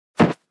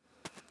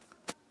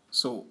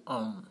So,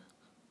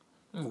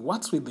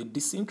 what's with the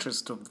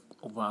disinterest of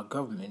our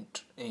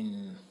government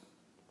in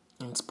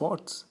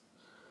sports?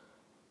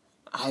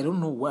 I don't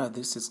know where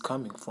this is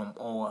coming from,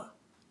 or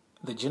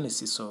the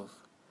genesis of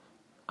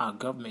our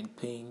government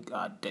paying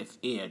deaf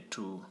ear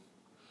to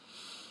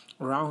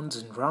rounds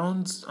and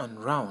rounds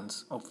and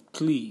rounds of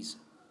pleas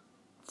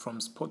from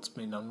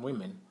sportsmen and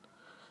women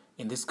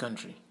in this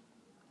country.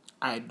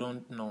 I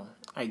don't know.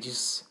 I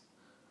just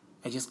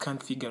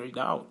can't figure it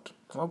out.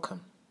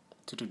 Welcome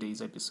to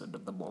today's episode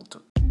of the Ball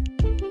Talk.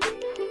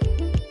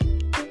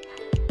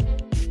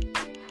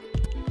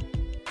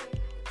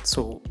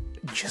 So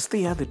just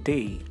the other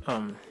day,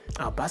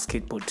 our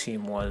basketball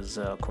team was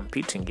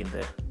competing in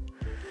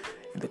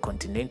the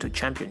Continental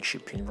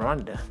Championship in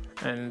Rwanda,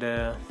 and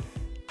a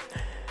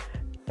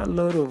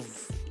lot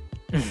of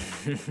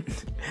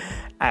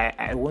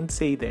I won't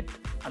say that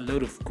a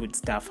lot of good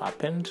stuff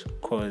happened,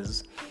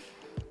 because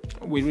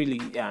we really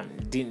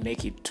didn't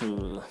make it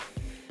to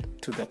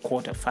the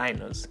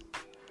quarterfinals.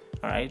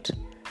 All right,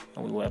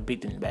 we were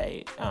beaten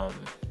by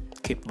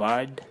Cape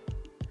Verde,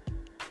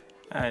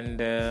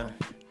 and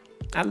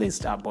at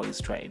least our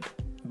boys tried.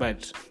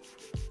 But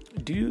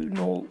do you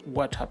know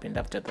what happened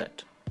after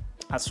that?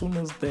 As soon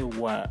as they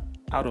were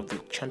out of the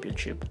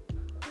championship,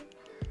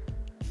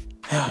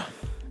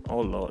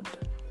 oh Lord,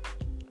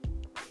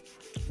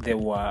 they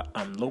were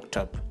locked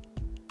up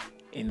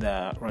in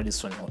the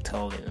Radisson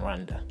Hotel in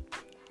Rwanda,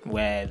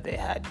 where they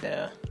had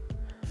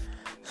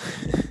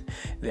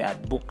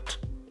booked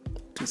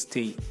to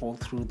stay all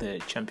through the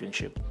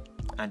championship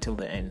until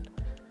the end.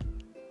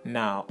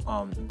 Now,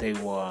 they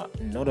were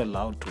not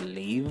allowed to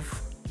leave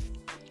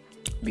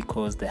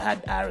because they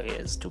had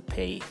arrears to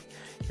pay.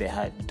 They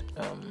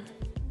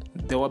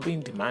were being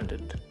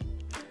demanded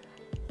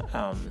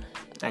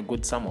a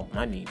good sum of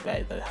money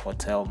by the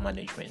hotel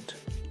management.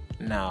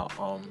 Now,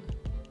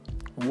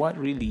 what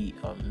really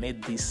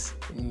made this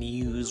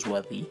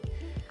newsworthy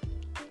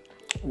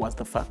was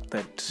the fact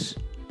that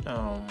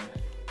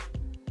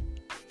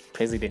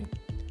President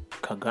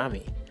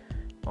Kagame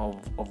of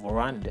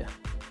Rwanda,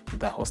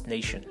 the host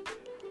nation,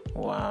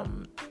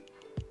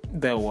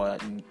 there were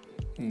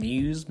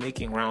news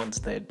making rounds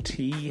that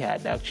he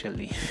had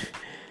actually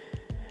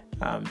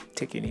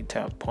taken it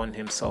upon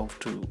himself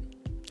to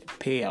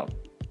pay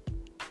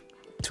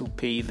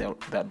the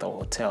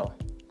hotel.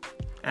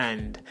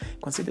 And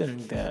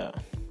considering the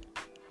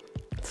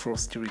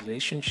frosty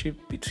relationship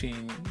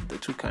between the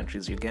two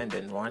countries, Uganda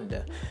and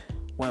Rwanda,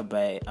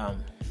 whereby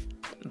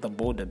the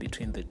border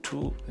between the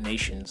two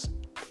nations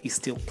is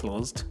still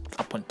closed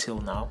up until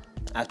now,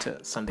 after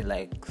something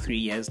like 3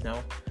 years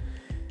now,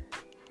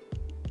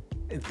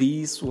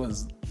 this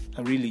was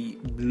a really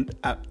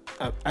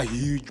a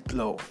huge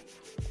blow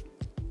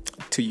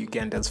to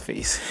Uganda's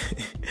face.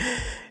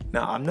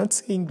 Now, I'm not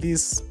saying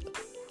this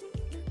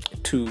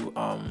to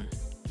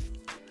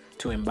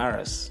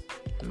embarrass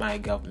my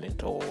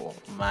government or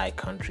my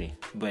country,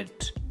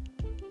 but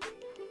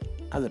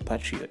as a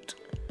patriot,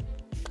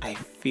 I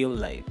feel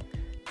like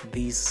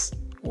this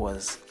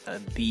was a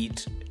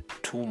bit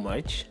too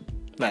much.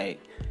 Like,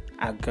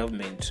 our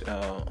government,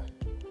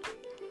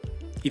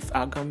 if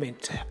our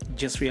government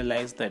just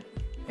realized that,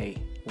 hey,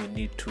 we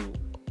need to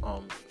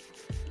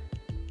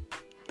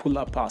pull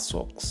up our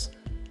socks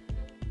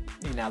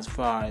in as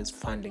far as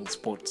funding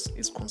sports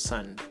is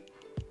concerned,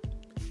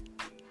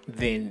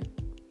 then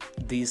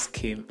this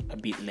came a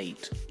bit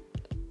late.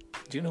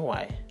 Do you know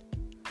why?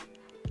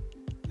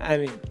 I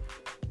mean,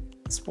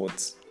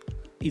 sports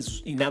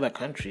is in other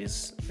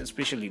countries,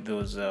 especially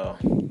those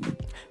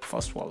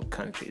first world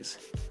countries,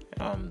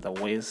 the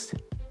West,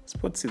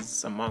 sports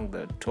is among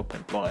the top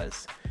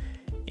employers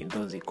in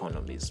those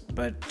economies.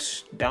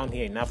 But down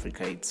here in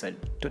Africa, it's a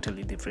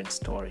totally different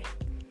story.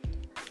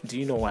 Do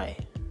you know why?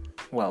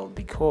 Well,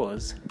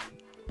 because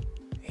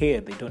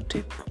here they don't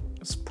take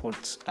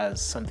sports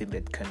as something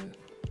that can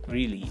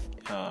really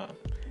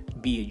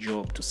be a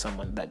job to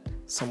someone, that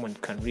someone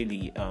can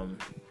really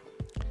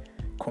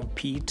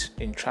compete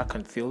in track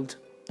and field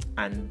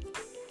and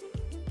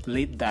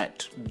let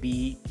that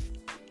be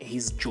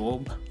his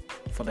job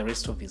for the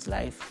rest of his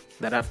life,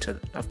 that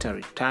after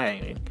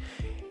retiring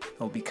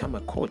he'll become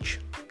a coach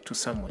to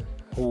someone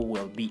who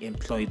will be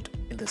employed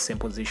in the same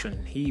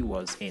position he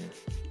was in.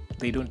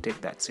 They don't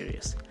take that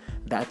serious.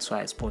 That's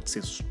why sports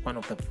is one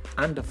of the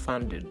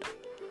underfunded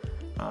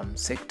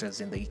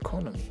sectors in the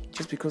economy,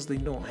 just because they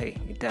know, hey,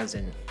 it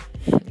doesn't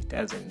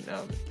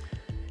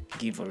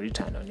give a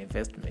return on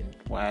investment.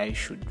 Why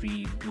should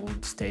we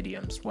build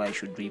stadiums? Why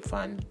should we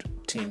fund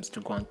teams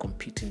to go and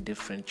compete in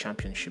different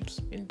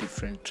championships, in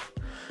different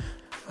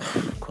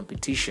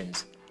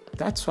competitions?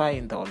 That's why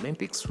in the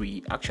Olympics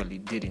we actually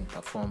didn't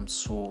perform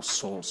so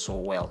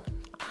well.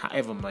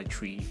 However much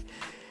we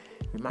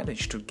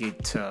managed to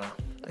get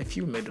a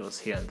few medals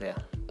here and there.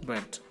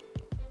 But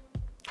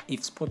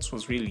if sports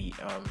was really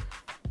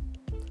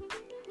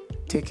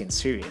taken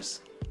serious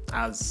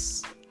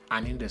as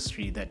an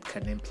industry that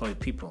can employ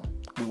people,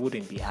 we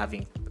wouldn't be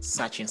having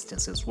such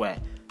instances where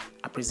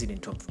a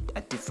president of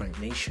a different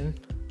nation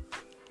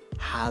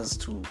has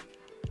to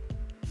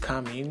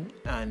come in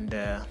and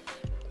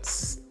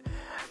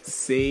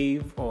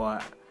save or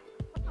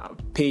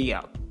pay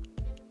up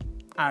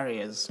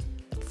areas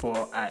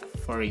for a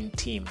foreign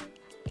team.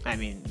 I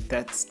mean,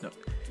 that's not.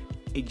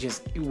 It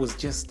was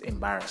just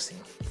embarrassing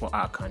for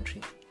our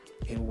country.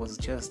 It was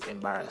just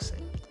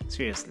embarrassing.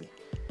 Seriously.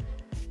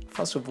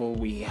 First of all,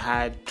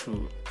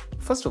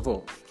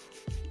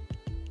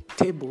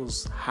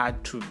 tables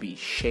had to be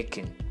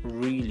shaken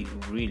really,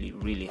 really,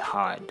 really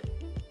hard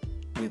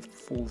with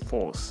full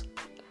force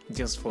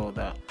just for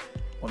the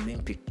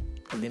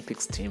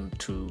Olympics team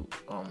to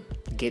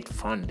get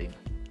funding,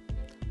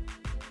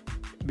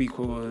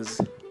 because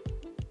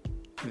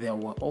they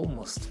were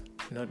almost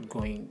not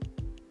going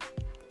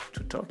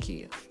to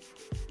Tokyo.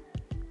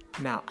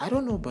 Now, I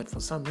don't know, but for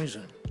some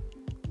reason,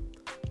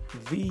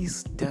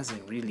 this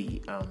doesn't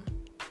really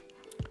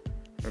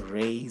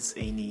raise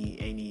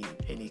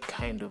any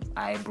kind of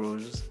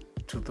eyebrows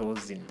to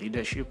those in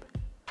leadership,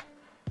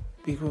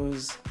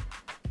 because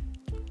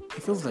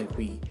it feels like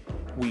we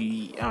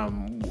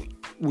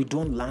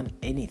don't learn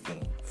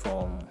anything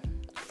from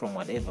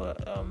whatever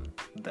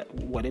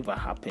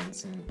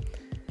happens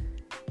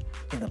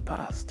in the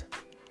past,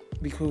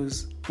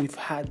 because we've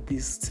had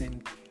this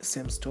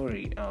same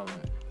story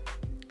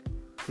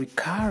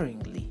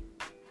recurringly.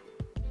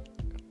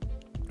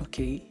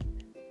 Okay,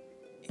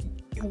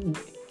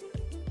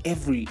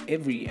 every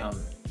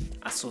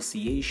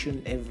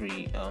association,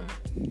 every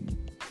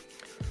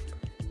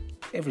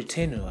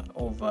tenure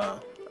of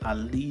a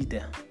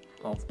leader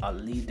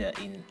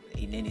in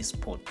any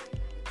sport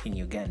in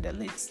Uganda,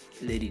 let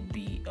it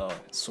be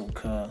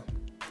soccer,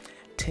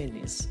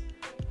 tennis,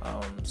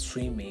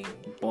 swimming,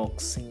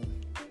 boxing,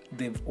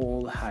 they've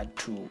all had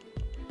to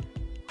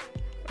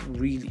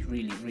really,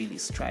 really, really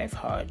strive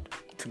hard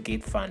to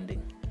get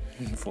funding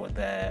for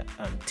their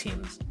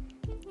teams.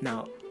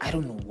 Now, I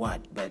don't know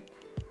what, but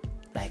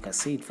like I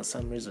said, for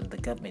some reason the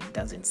government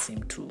doesn't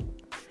seem to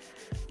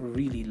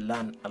really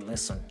learn a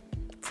lesson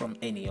from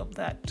any of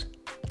that.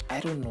 I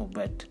don't know,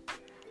 but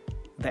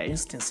the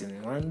instance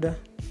in Rwanda,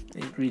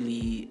 it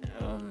really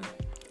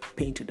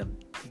painted a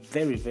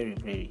very, very,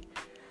 very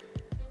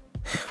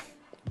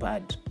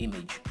bad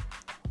image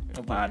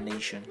of our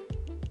nation.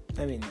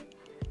 I mean,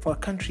 for a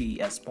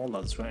country as small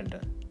as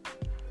Rwanda,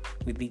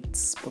 with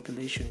its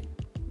population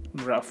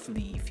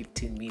roughly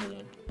 15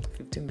 million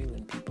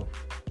people,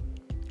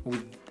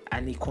 with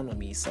an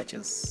economy such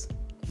as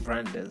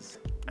Rwanda's,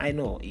 I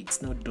know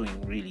it's not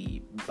doing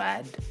really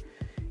bad.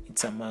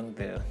 It's among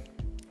the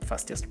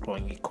fastest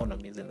growing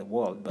economies in the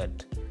world,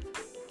 but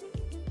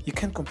you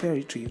can't compare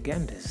it to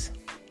Uganda's.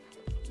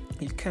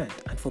 You can't.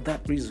 And for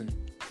that reason,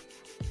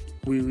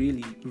 we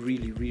really,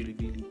 really, really,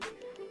 really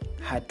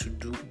had to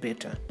do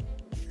better.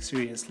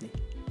 Seriously,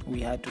 we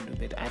had to do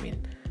better. I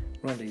mean,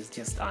 Rwanda is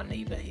just our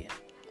neighbor here.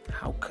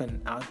 How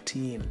can our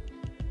team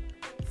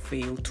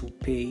fail to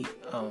pay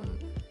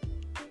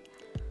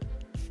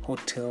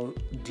hotel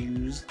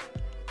dues,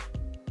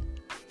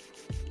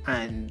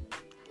 and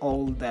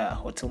all the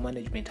hotel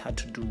management had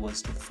to do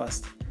was to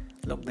first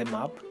lock them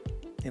up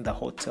in the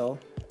hotel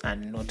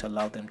and not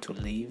allow them to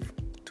leave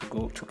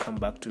to come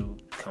back to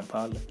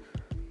Kampala?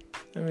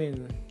 I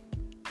mean,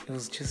 it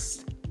was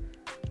just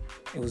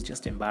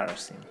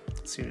embarrassing.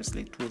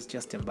 Seriously, it was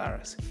just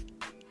embarrassing.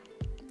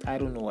 I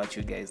don't know what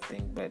you guys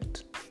think,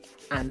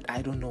 and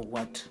I don't know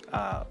what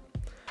our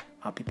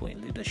people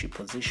in leadership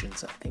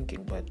positions are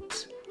thinking,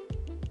 but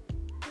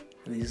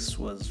this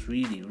was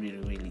really, really,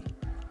 really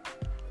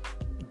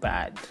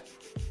bad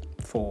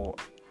for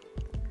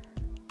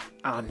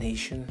our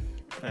nation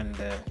and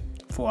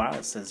for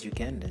us as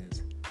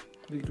Ugandans,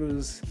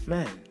 because,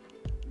 man,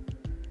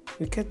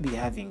 we can't be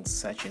having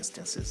such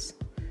instances.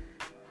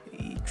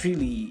 It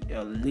really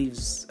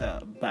leaves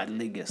a bad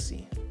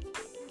legacy.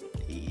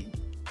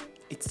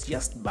 It's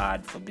just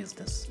bad for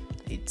business.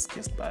 It's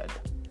just bad.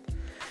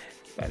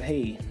 But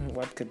hey,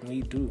 what can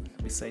we do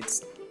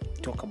besides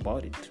talk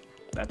about it?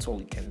 That's all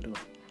we can do.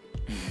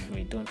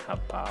 We don't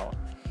have power.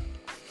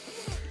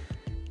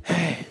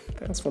 Hey,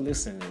 thanks for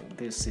listening.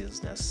 This is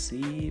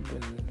Nasib,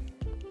 and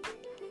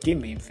give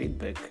me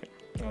feedback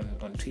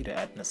on Twitter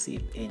at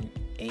Nasib,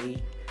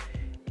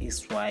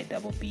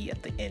 NASYBB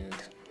at the end.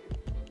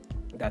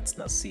 That's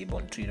Nasib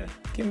on Twitter.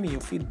 Give me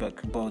your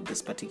feedback about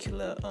this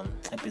particular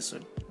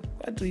episode.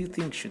 What do you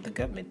think should the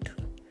government do?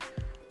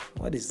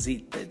 What is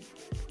it that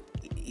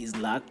is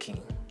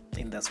lacking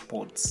in the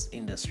sports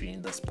industry,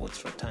 in the sports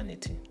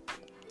fraternity?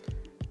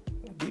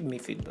 Give me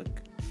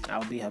feedback.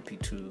 I'll be happy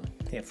to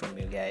hear from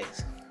you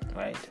guys.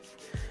 All right.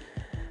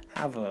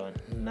 Have a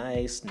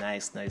nice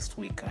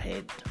week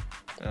ahead.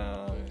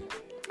 I'll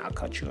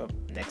catch you up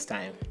next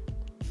time.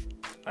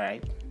 All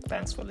right.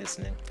 Thanks for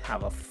listening.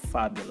 Have a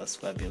fabulous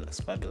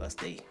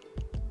day.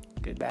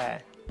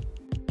 Goodbye.